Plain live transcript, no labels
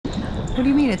What do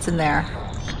you mean it's in there?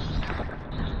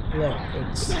 Look,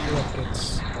 it's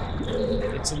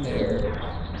in there.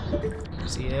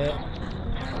 See it?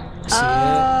 See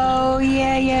oh,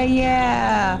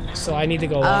 yeah. So I need to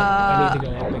go up. I need to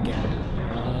go up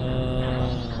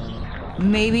again.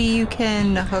 Maybe you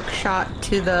can hook shot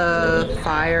to the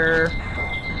fire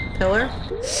pillar?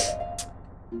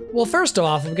 Well, first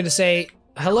off, I'm gonna say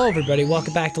hello, everybody.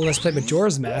 Welcome back to Let's Play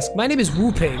Majora's Mask. My name is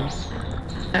Wu-Ping.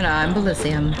 And I'm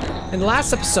Belysium. In the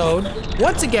last episode,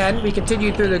 once again, we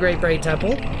continued through the Great Braid Temple.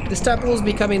 This temple is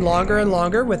becoming longer and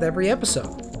longer with every episode.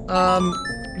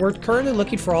 We're currently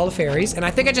looking for all the fairies, and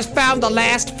I think I just found the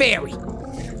last fairy.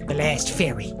 The last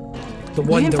fairy. The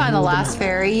one. You didn't find the last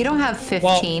fairy. You don't have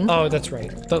 15. Well, oh, that's right.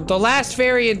 The last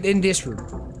fairy in this room.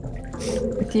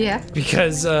 Yeah.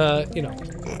 Because, you know,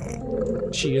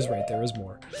 she is right there is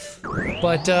more.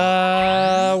 But,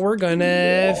 we're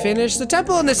gonna finish the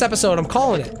temple in this episode. I'm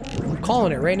calling it. I'm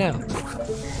calling it right now.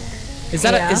 Is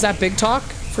that is that big talk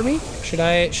for me? Should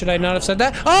I not have said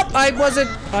that? Oh, I wasn't.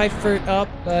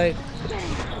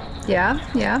 Yeah.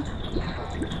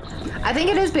 I think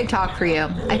it is big talk for you.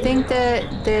 I think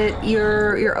that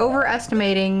you're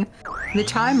overestimating the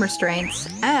time restraints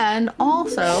and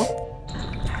also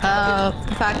the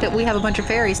fact that we have a bunch of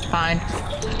fairies to find.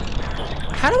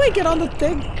 How do I get on the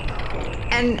thing?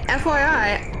 And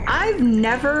FYI, I've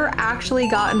never actually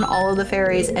gotten all of the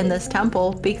fairies in this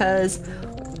temple because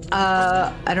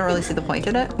I don't really see the point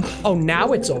in it. Oh,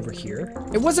 now it's over here.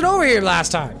 It wasn't over here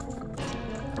last time.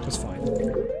 It's fine.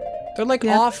 They're like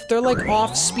off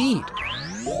speed.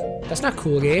 That's not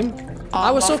cool, game.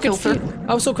 I was so confused.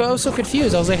 I was so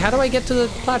confused. I was like, how do I get to the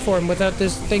platform without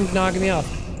this thing knocking me off?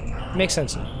 Makes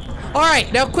sense. All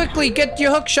right, now quickly get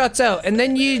your hook shots out, and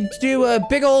then you do a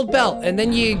big old belt, and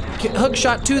then you hook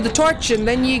shot to the torch, and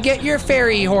then you get your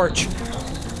fairy horch.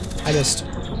 I missed.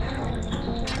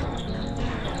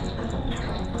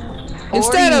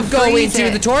 Instead of going to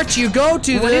the torch, you go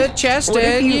to the chest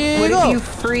and you go. What if you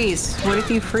freeze? What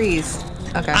if you freeze?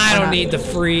 Okay. I don't need the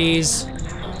freeze.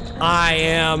 I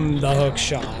am the hook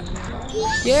shot.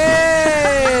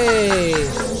 Yay!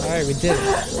 Alright, we did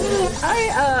it.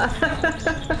 I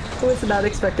was not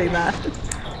expecting that.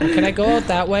 Can I go out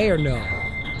that way or no?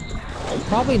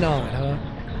 Probably not, huh?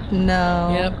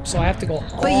 No. Yep, so I have to go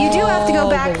all But you do have to go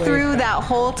back the way through that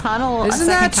whole tunnel. Isn't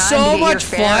that so much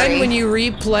fun when you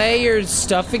replay your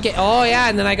stuff again? Oh yeah,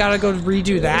 and then I gotta go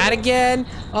redo that again?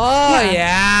 Oh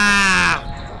yeah!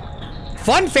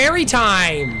 Fun fairy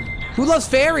time! Who loves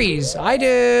fairies? I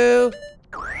do!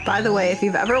 By the way, if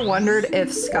you've ever wondered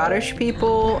if Scottish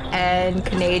people and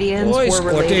Canadians were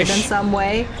related in some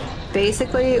way,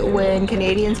 basically when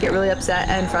Canadians get really upset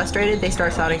and frustrated, they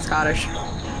start sounding Scottish.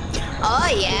 Oh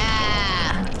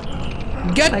yeah!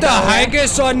 Get the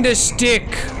haggis on the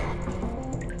stick!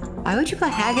 Why would you put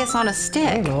haggis on a stick?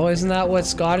 I don't know, isn't that what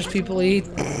Scottish people eat?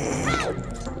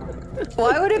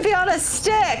 Why would it be on a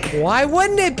stick? Why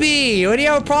wouldn't it be? What, do you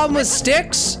have a problem with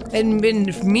sticks and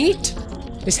meat?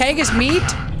 Is haggis meat?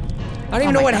 I don't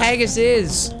even know what haggis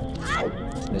is. I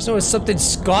just know it's something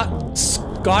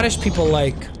Scottish people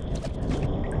like.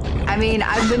 I mean,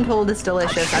 I've been told it's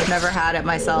delicious. I've never had it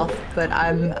myself, but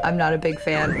I'm not a big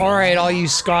fan. All right, all you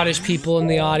Scottish people in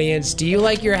the audience, do you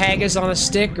like your haggis on a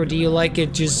stick, or do you like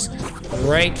it just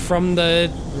right in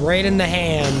the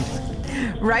hand?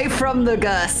 Right from the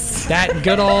Gus. That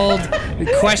good old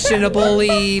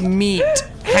questionably meat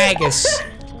haggis.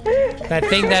 That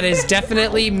thing that is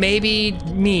definitely maybe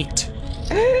meat.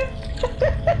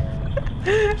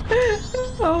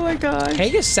 Oh my god.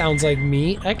 Haggis sounds like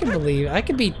meat. I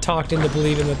can be talked into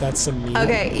believing that that's some meat.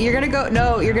 Okay, you're gonna go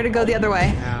the other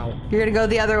way. Ow. You're gonna go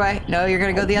the other way. No, you're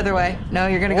gonna go the other way. No,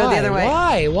 you're gonna go the other way.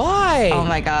 Why? Oh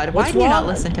my god, why do you not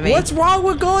listen to me? What's wrong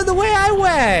with going the way I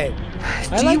went?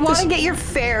 Do you want to get your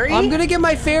fairy? I'm gonna get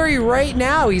my fairy right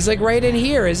now. He's like right in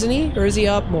here, isn't he? Or is he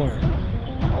up more?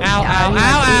 Ow, ow.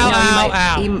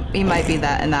 He might be in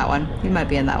that one. He might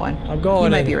be in that one. I'm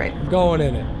going in it. He might be right. I'm going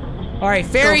in it. All right,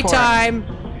 fairy time.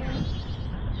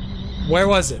 Where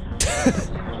was it?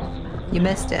 You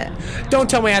missed it. Don't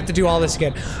tell me I have to do all this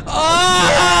again.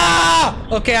 Ah!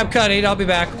 Okay, I'm cutting. I'll be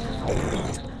back.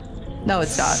 No,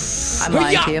 it's not. I'm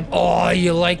lying to you. Oh,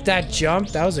 you like that jump?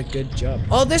 That was a good jump.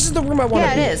 Oh, this is the room I want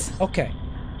to be. Yeah, it is. Okay.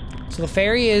 So the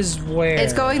fairy is where?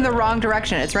 It's going the wrong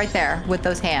direction. It's right there with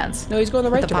those hands. No, he's going the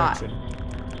right direction.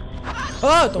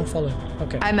 Oh, don't fall in.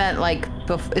 Okay. I meant like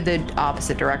the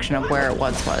opposite direction of where it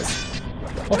once was.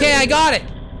 Okay, I got it.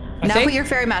 Now put your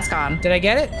fairy mask on. Did I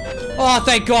get it? Oh,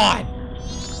 thank God.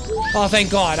 Oh, thank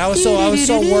God. I was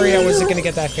so worried I wasn't gonna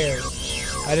get that fairy.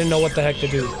 I didn't know what the heck to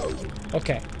do.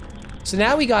 Okay. So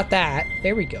now we got that.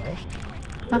 There we go.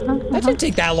 That didn't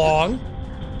take that long.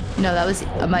 No, that was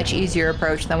a much easier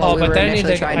approach than what we were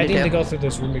initially trying to do. I need to go through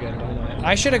this room again, don't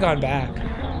I? I should have gone back.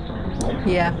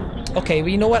 Yeah. Okay, well,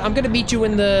 you know what? I'm gonna meet you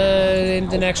in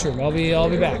the next room. I'll be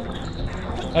back.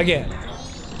 Again.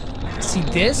 See,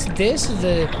 this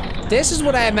is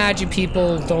what I imagine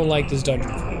people don't like this dungeon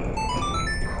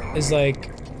for. Is like,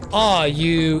 oh,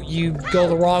 you go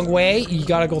the wrong way, you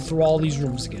gotta go through all these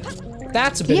rooms again.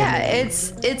 That's a bit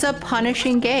it's a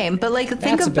punishing game, but like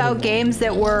think about games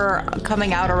that were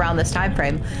coming out around this time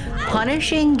frame.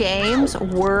 Punishing games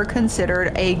were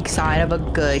considered a sign of a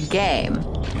good game.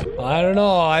 I don't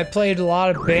know. I played a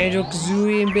lot of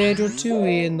Banjo-Kazooie and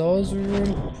Banjo-Tooie, and those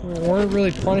weren't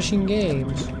really punishing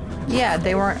games. Yeah,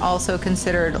 they weren't also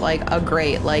considered like a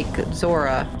great like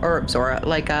Zelda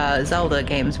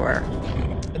games were.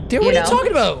 What are you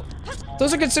talking about?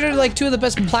 Those are considered like two of the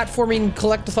best platforming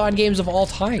collectathon games of all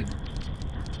time.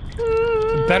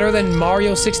 Better than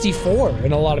Mario 64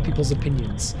 in a lot of people's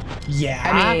opinions. Yeah.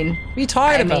 I mean, what are you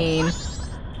talking about?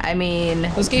 I mean,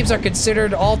 those games are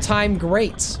considered all-time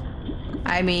greats.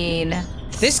 I mean,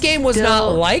 this game was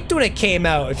not liked when it came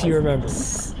out, if you remember.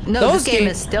 No, this game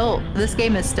is still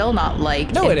not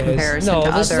liked in comparison to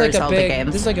other Zelda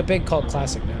games. This is like a big cult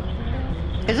classic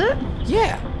now. Is it?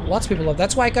 Yeah, lots of people love.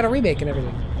 That's why it got a remake and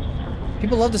everything.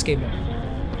 People love this game now.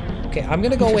 Okay, I'm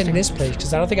gonna go in this place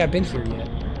because I don't think I've been here yet.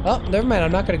 Oh, never mind.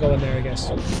 I'm not gonna go in there, I guess.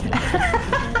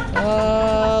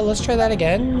 Let's try that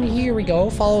again. Here we go.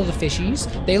 Follow the fishies.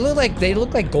 They look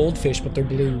like goldfish, but they're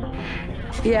blue.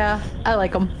 Yeah, I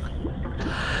like them.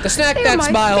 The snack that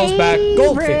smiles back.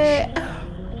 Goldfish.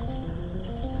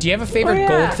 Do you have a favorite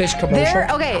goldfish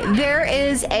commercial? There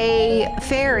is a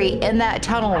ferry in that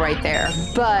tunnel right there,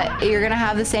 but you're gonna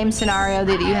have the same scenario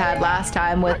that you had last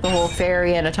time with the whole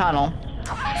ferry in a tunnel.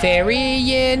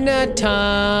 Ferry in a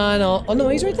tunnel. Oh no,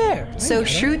 he's right there. So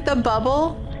shoot the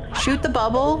bubble. Shoot the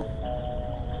bubble.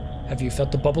 Have you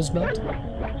felt the bubbles melt?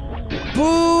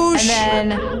 Boosh!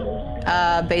 And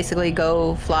then basically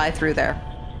go fly through there.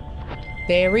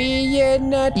 Ferry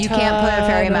in a tunnel. You can't put a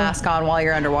fairy mask on while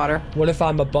you're underwater. What if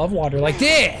I'm above water like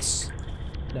this?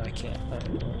 No, I can't.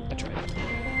 I tried.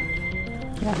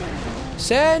 Yeah.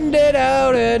 Send it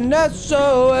out in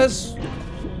SOS.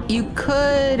 You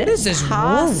could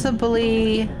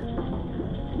possibly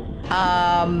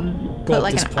put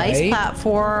like an ice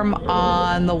platform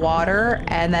on the water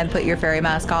and then put your fairy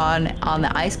mask on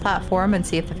the ice platform and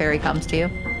see if the fairy comes to you.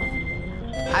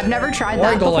 I've never tried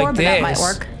that before, but that might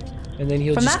work. And then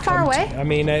he'll from just that far away. I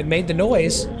mean, it made the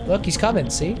noise. Look, he's coming.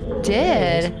 See?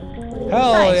 Did.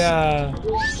 Hell yeah!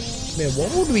 Man,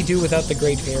 what would we do without the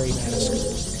Great Fairy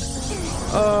Mask?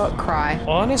 Cry.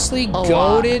 Honestly,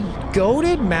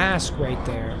 goated mask right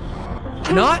there.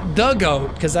 Not the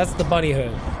goat, because that's the bunny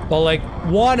hood, but like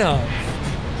one of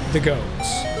the goats.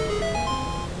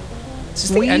 Is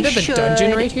this the end of the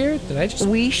dungeon right here?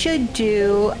 We should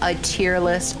do a tier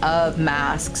list of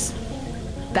masks.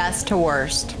 Best to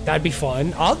worst. That'd be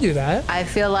fun. I'll do that. I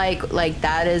feel like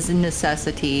that is a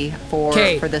necessity for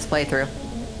this playthrough.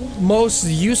 Most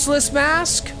useless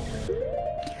mask?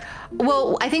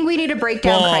 Well, I think we need to break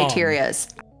down criterias.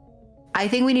 I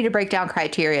think we need to break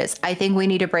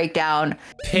down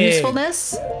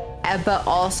usefulness, but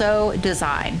also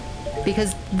design.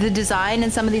 Because the design in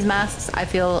some of these masks, I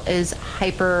feel, is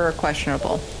hyper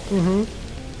questionable. Mm-hmm.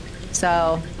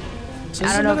 So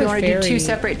I don't know if you want to do two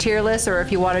separate tier lists or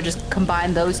if you want to just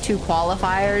combine those two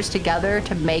qualifiers together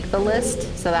to make the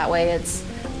list. So that way it's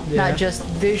not just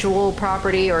visual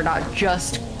property or not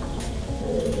just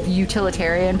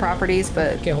utilitarian properties,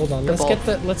 but okay, hold on. Let's get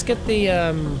the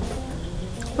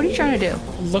What are you trying to do?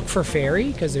 Look for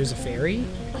fairy, because there's a fairy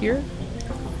here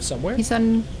somewhere. He's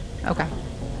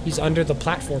under the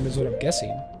platform is what I'm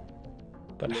guessing.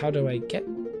 But how do I get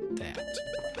that?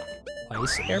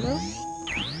 Ice arrow?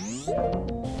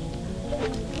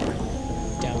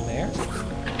 Down there.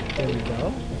 There we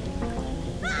go.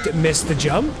 Missed the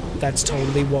jump. That's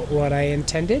totally what I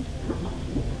intended.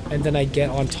 And then I get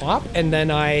on top, and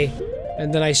then I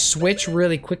switch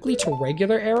really quickly to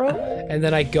regular arrow, and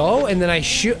then I go, and then I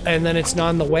shoot, and then it's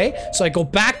not in the way. So I go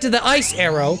back to the ice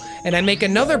arrow, and I make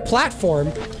another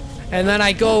platform, and then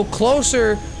I go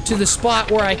closer to the spot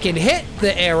where I can hit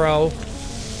the arrow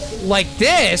like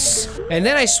this, and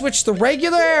then I switch the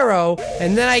regular arrow,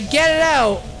 and then I get it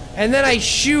out, and then I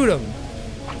shoot him.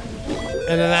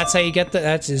 And then that's how you get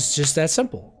it's just that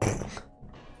simple.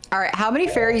 All right, how many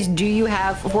fairies do you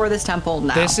have for this temple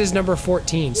now? This is number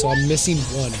 14, so I'm missing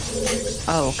one.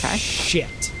 Oh, okay.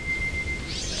 Shit.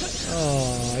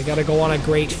 Oh, I gotta go on a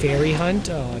great fairy hunt?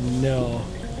 Oh, no.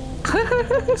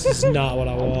 This is not what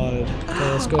I wanted.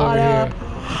 Okay, let's go over here.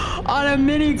 on a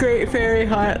mini Great Fairy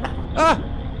hunt. Ah!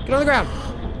 Get on the ground.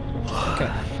 Okay.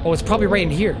 Oh, it's probably right in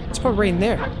here. It's probably right in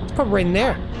there. It's probably right in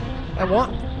there. I'm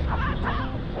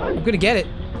gonna get it.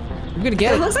 I'm gonna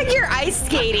get it. It looks like you're ice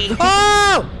skating.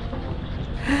 Oh!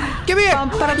 Give me it!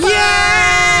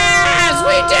 Yes!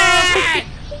 We did it!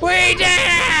 We did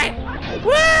it!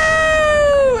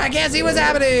 Woo! I can't see what's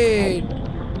happening.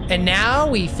 And now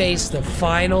we face the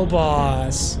final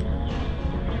boss.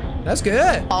 That's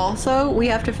good. Also, we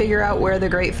have to figure out where the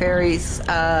Great Fairy's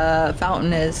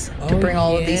fountain is to bring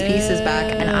all of these pieces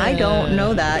back, and I don't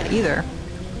know that either.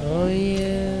 Oh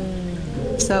yeah.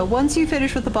 So once you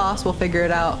finish with the boss, we'll figure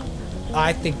it out.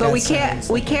 I think. But we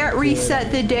can't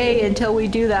reset the day until we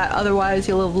do that. Otherwise,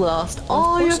 you'll have lost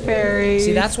all your fairies.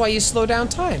 See, that's why you slow down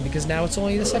time, because now it's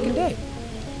only the second day.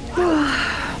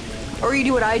 Or you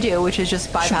do what I do, which is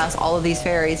just bypass all of these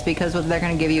fairies, because what they're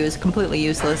going to give you is completely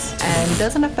useless and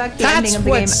doesn't affect the ending of the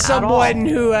game at all. That's what someone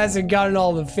who hasn't gotten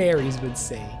all the fairies would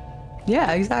say.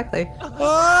 Yeah, exactly.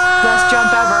 Oh! Best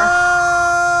jump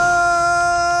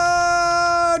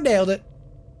ever. Nailed it.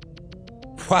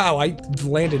 Wow, I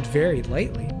landed very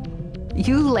lightly.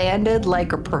 You landed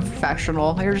like a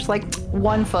professional. You're just like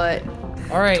 1 foot.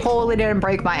 All right. Totally didn't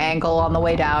break my ankle on the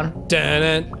way down.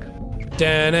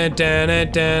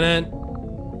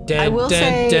 I will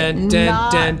say, not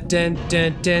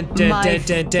my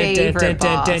favorite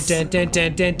boss.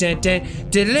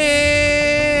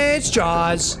 It's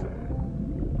Jaws.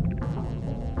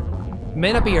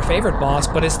 May not be your favorite boss,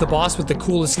 but it's the boss with the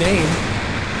coolest name.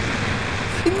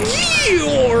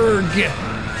 Gyorg!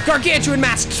 Gargantuan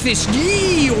masked fish,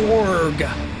 Gyorg!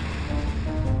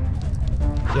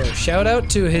 Yo, shout out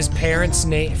to his parents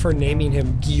for naming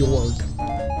him Gyorg.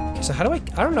 Okay, so how do I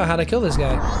don't know how to kill this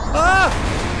guy. Ah!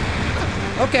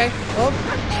 Okay, well,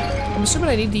 I'm assuming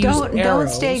I need to use arrows. Don't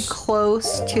stay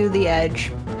close to the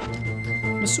edge.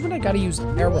 I'm assuming I gotta use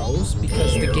arrows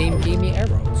because the game gave me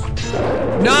arrows.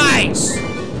 Nice!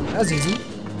 That was easy.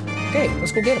 Okay,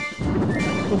 let's go get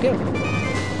him. Go get him.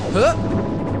 Huh?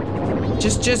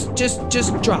 Just drop.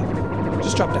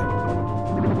 Just drop down.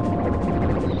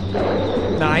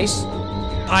 Nice.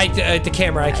 The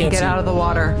camera, I can't see. Get out of the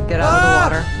water. Get out of the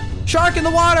water. Shark in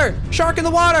the water! Shark in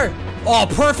the water! Oh,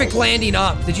 perfect landing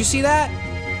up. Did you see that?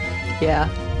 Yeah.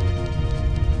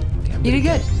 Damn, you did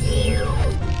good.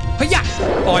 Yeah.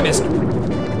 Oh, I missed.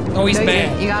 Oh, he's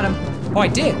mad. You got him. Oh, I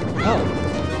did. Oh.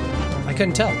 I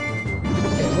couldn't tell.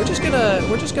 Okay, we're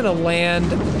just gonna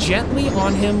land gently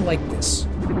on him like this.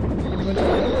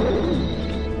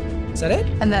 Is that it?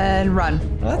 And then run.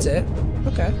 Oh, that's it.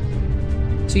 Okay.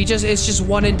 So it's just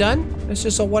one and done? It's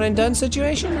just a one and done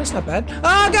situation? That's not bad.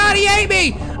 Oh God, he ate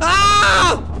me!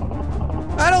 Ah!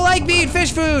 I don't like being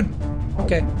fish food.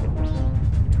 Okay.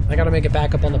 I gotta make it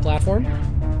back up on the platform.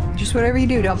 Just whatever you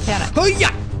do, don't panic. Oh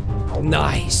yeah!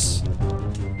 Nice.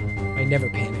 I never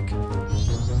panic.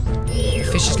 The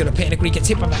fish is gonna panic when he gets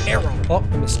hit by my arrow. Oh,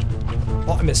 I missed.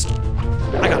 Oh, I missed. I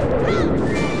got him.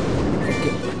 Okay,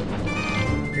 good.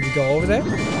 Here we go over there,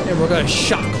 and we're gonna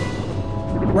shock him.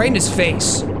 Right in his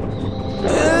face. Yeah.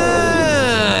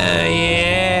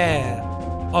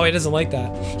 Oh, he doesn't like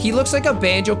that. He looks like a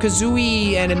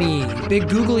Banjo-Kazooie enemy. Big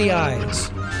googly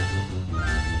eyes.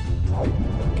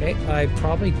 Okay, I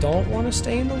probably don't want to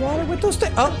stay in the water with those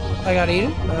things. Oh, I got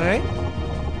eaten. All right.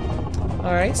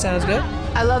 All right, sounds good.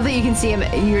 I love that you can see him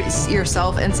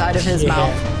yourself inside of his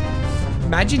mouth.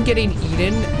 Imagine getting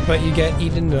eaten, but you get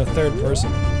eaten in a third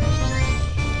person.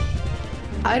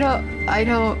 I don't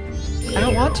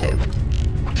want to.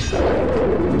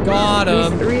 Got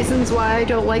him. Reasons why I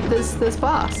don't like this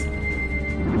boss.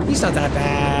 He's not that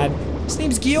bad. His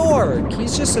name's Gyorg.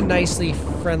 He's just a nicely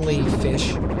friendly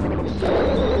fish.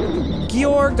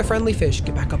 Gyorg, the friendly fish.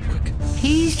 Get back up quick.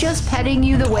 He's just petting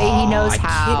you the way he knows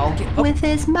how. With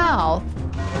his mouth.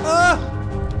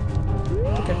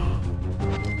 Okay.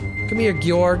 Come here,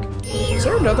 Gyorg. Is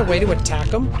there another way to attack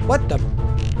him? What the?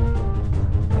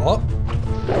 Oh.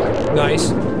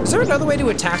 Nice. Is there another way to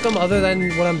attack him other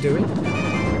than what I'm doing?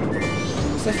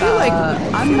 I feel like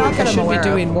I should be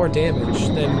doing more damage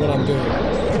than what I'm doing.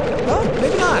 Oh,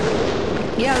 maybe not.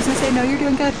 Yeah, I was gonna say, no, you're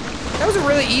doing good. That was a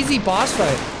really easy boss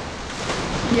fight.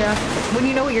 Yeah, when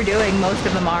you know what you're doing, most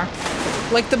of them are.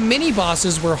 Like the mini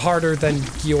bosses were harder than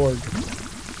Gyorg.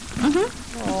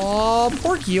 Oh,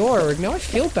 poor Gyorg. Now I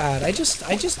feel bad. I just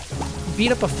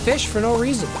beat up a fish for no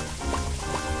reason.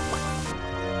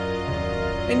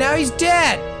 And now he's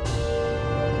dead.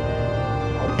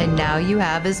 And now you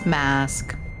have his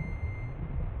mask.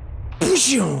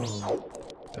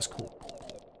 That's cool.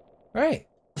 All right.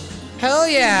 Hell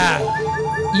yeah.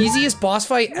 Easiest boss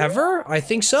fight ever? I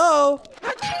think so.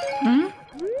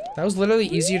 That was literally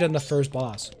easier than the first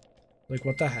boss. Like,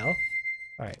 what the hell?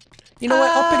 Alright. You know what?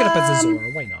 I'll pick it up as a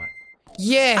Zora. Why not?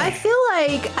 Yeah! I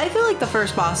feel like the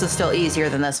first boss is still easier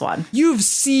than this one. You've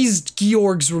seized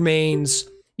Gyorg's remains.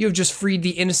 You have just freed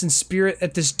the innocent spirit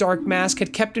that this dark mask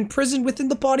had kept imprisoned within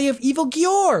the body of evil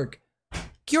Gyorg.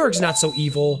 Gyorg's not so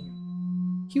evil.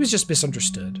 He was just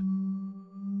misunderstood.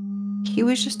 He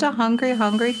was just a hungry,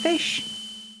 hungry fish.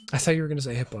 I thought you were gonna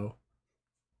say hippo.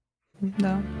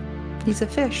 No, he's a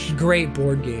fish. Great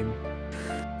board game.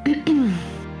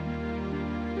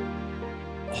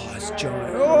 Oh, it's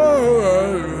giant.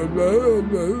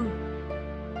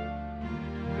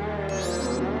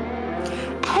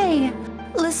 Hey,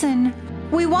 listen.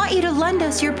 We want you to lend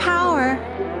us your power.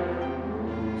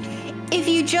 If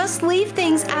you just leave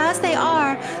things as they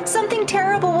are, something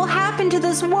terrible will happen to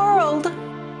this world.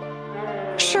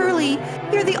 Surely,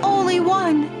 you're the only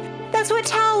one. That's what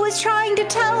Tao was trying to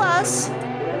tell us.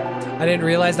 I didn't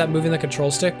realize that moving the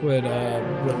control stick would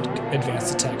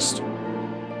advance the text.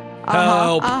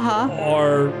 Help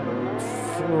our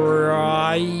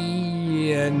friend.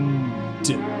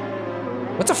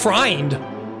 What's a friend?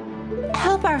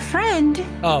 Help our friend?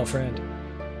 Oh, friend.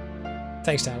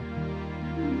 Thanks, Tao.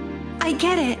 I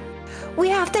get it. We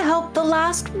have to help the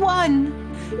last one.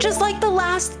 Just like the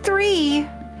last 3.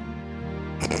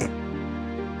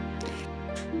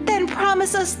 Then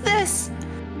promise us this.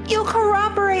 You'll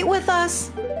cooperate with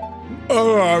us.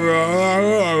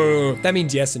 That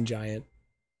means yes in giant.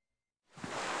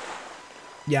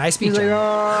 Yeah, I speak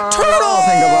giant. Turtle!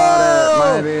 Think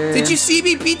about it, maybe. Did you see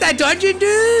me beat that dungeon,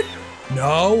 dude?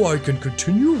 Now I can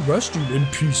continue resting in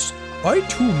peace. I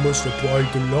too must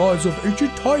abide the laws of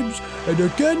ancient times and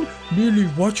again merely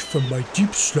watch from my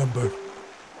deep slumber.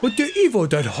 But the evil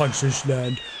that haunts this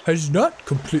land has not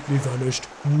completely vanished.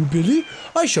 Billy,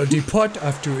 I shall depart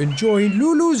after enjoying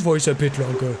Lulu's voice a bit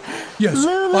longer. Yes,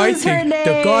 Lulu's I think her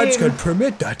the gods name. can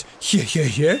permit that.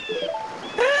 Yeah.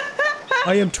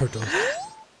 I am Turtle.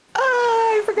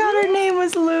 Oh, I forgot her name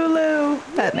was Lulu.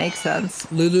 That makes sense.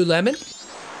 Lululemon?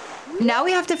 Now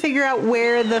we have to figure out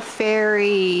where the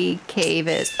fairy cave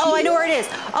is. Oh, I know where it is.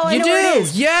 Oh, I know where it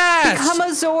is. Yes! Become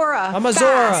a Zora. I'm a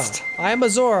Fast. Zora. I am a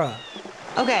Zora.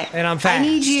 Okay. And I'm fast. I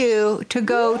need you to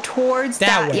go towards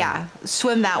That way. Yeah,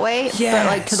 swim that way, but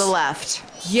like to the left.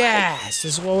 Yes,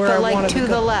 this is where I But want like to to go.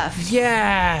 the left.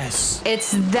 Yes.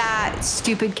 It's that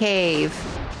stupid cave.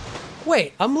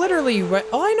 Wait, I'm literally right.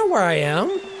 Oh, I know where I am.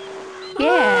 Yeah.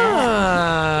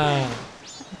 Ah.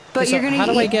 But So you're gonna how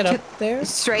do I get up there?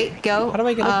 Straight, go. How do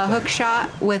I get up there? Hook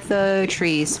shot with the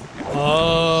trees.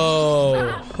 Oh,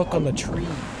 hook on the tree.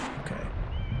 Okay.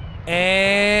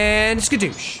 And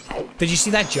skadoosh. Did you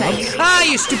see that jump? Nice. Ah,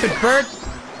 you stupid bird.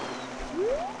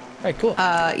 All right, cool.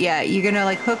 Yeah, you're gonna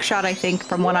like hook shot, I think,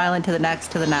 from one island to the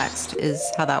next is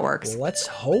how that works. Let's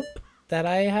hope that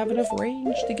I have enough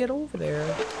range to get over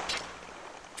there.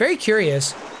 Very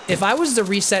curious. If I was to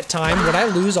reset time, would I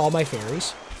lose all my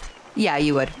fairies? Yeah,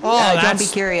 you would. Oh, don't be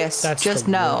that's- curious. that's Just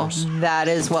the know worst. that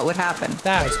is what would happen.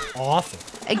 That is awful.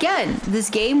 Again, this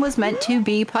game was meant to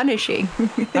be punishing.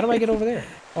 How do I get over there?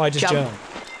 Oh, I just Jump.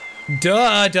 jump.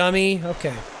 Duh, dummy.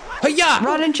 Okay. Hi-ya!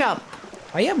 Run and jump.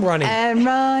 I am running. And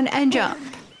run and jump.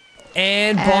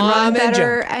 And And bomb run and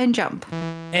better jump. and jump.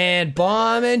 And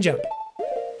bomb and jump.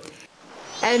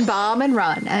 And bomb and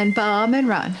run. And bomb and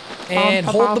run. And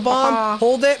hold the bomb.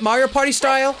 Hold it. Mario Party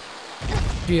style.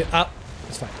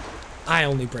 It's fine. I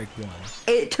only break one.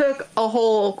 It took a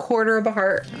whole quarter of a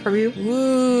heart from you.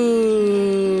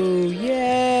 Woo!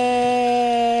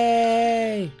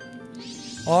 Yay!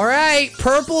 All right,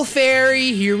 purple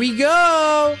fairy, here we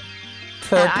go.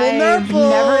 Purple I've nurple.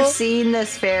 never seen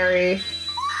this fairy.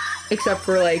 Except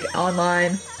for like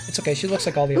online. It's okay. She looks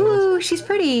like all the others. Ooh, she's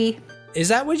pretty. Is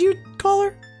that what you call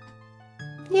her?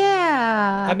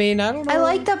 Yeah. I mean, I don't know. I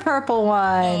like the purple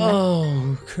one.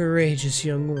 Oh, courageous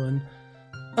young one.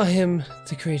 I am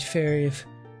the great fairy of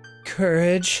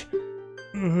courage.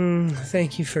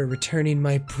 Thank you for returning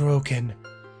my broken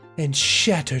and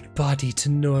shattered body to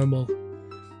normal.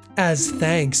 As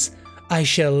thanks, I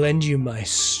shall lend you my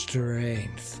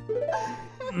strength.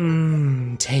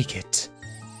 Take it.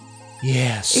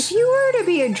 Yes. If you were to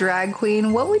be a drag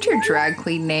queen, what would your drag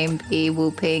queen name be,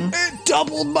 Whooping? It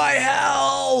doubled my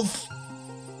health!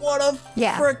 What a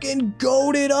Yeah. frickin'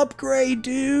 goated upgrade,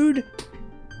 dude!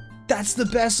 That's the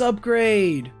best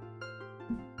upgrade!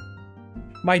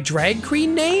 My drag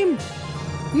queen name?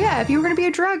 Yeah, if you were going to be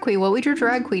a drag queen, what would your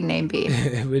drag queen name be?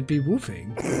 It would be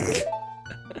Woofing.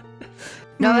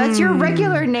 No, that's your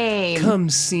regular name. Come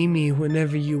see me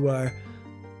whenever you are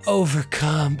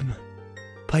overcome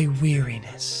by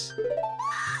weariness.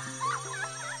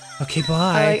 Okay,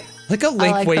 bye. Like a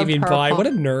Link like waving by. What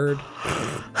a nerd.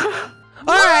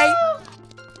 Alright.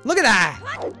 Look at that.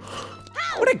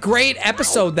 What a great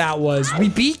episode that was. We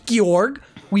beat Gyorg.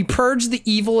 We purged the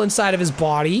evil inside of his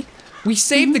body. We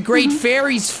saved the great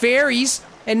fairies.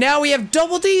 And now we have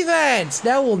double defense.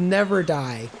 Now we'll never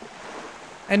die.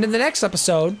 And in the next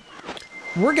episode,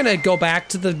 we're gonna go back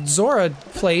to the Zora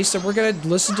place and we're gonna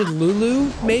listen to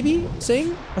Lulu, maybe,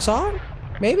 sing a song?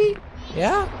 Maybe?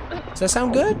 Yeah? Does that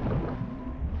sound good?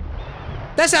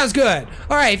 That sounds good.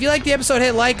 All right, if you like the episode,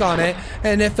 hit like on it.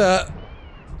 And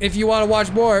if you want to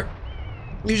watch more,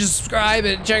 you just subscribe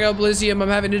and check out Blizzium. I'm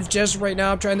having indigestion right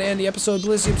now. I'm trying to end the episode.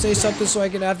 Blizzium, say something so I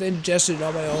can have the indigestion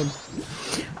on my own.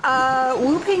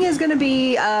 Whooping is gonna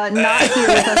be not here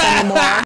with us anymore.